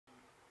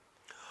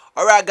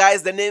Alright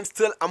guys, the name's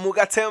still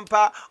Amuga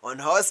Tempa on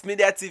Horse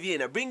Media TV,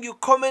 and I bring you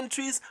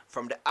commentaries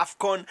from the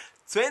AFCON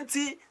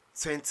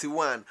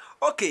 2021.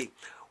 Okay,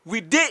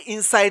 we dey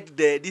inside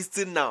this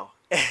thing now.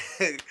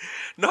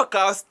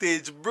 Knockout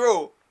stage,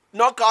 bro.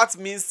 Knockout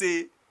means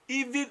say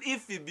even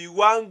if it be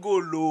one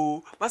goal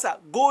low, masa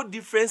goal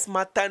difference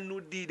matter no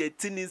dey. The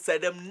thing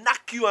inside them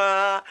knock you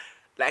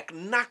like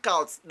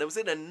knockouts. Them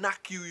say they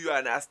knock you, you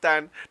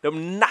understand?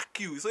 Them knock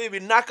you. So if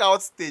you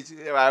knockout stage, we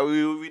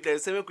the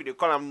same we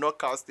call them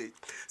knockout stage.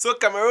 So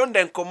Cameroon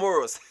then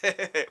Comoros.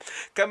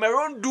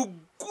 Cameroon do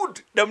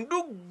good. Them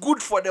do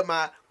good for them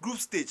group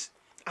stage.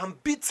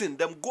 Unbeaten.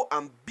 Them go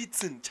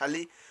unbeaten,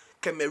 Charlie.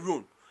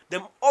 Cameroon.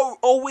 Them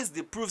always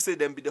they prove say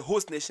them be the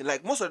host nation.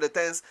 Like most of the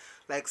times,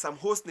 like some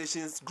host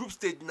nations group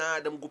stage now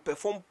them go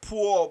perform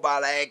poor,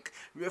 but like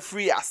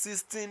referee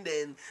assisting,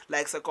 then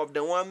like some of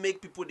them want make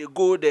people they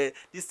go there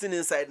this thing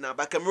inside now.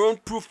 But Cameroon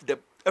proved that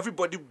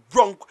everybody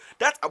wrong.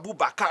 That Abu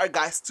Bakar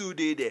guy still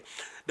there.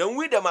 Then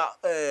with them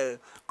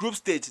group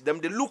stage, them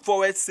they look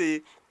forward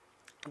say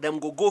them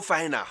go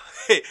final.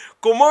 Hey,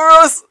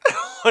 Comoros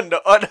on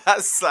the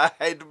other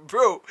side,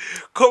 bro.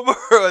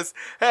 Comoros,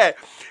 hey,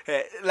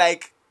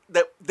 like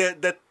the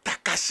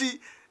Takashi,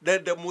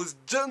 the most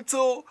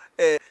gentle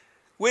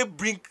we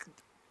bring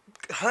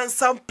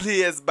handsome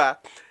players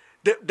back.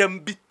 Them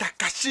be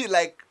Takashi,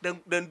 like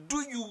them do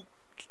you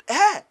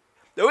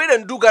the way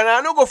them do Ghana,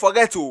 I no go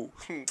forget to.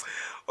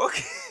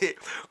 Okay,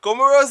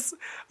 Comoros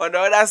on the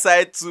other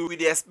side too,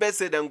 we expect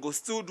say them go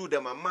still do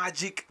them a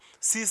magic.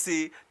 See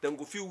say them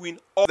go feel win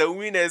all the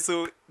winners,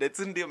 so the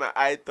thing they my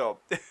eye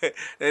top.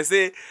 They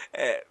say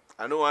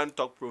I don't want to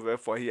talk proverb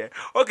for here.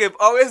 Okay,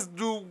 always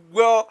do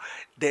well,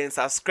 then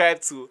subscribe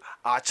to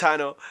our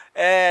channel.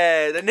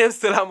 The name's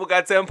still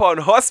Amuga Tempa on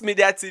Horse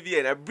Media TV,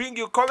 and I bring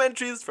you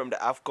commentaries from the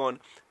AFCON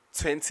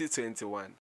 2021.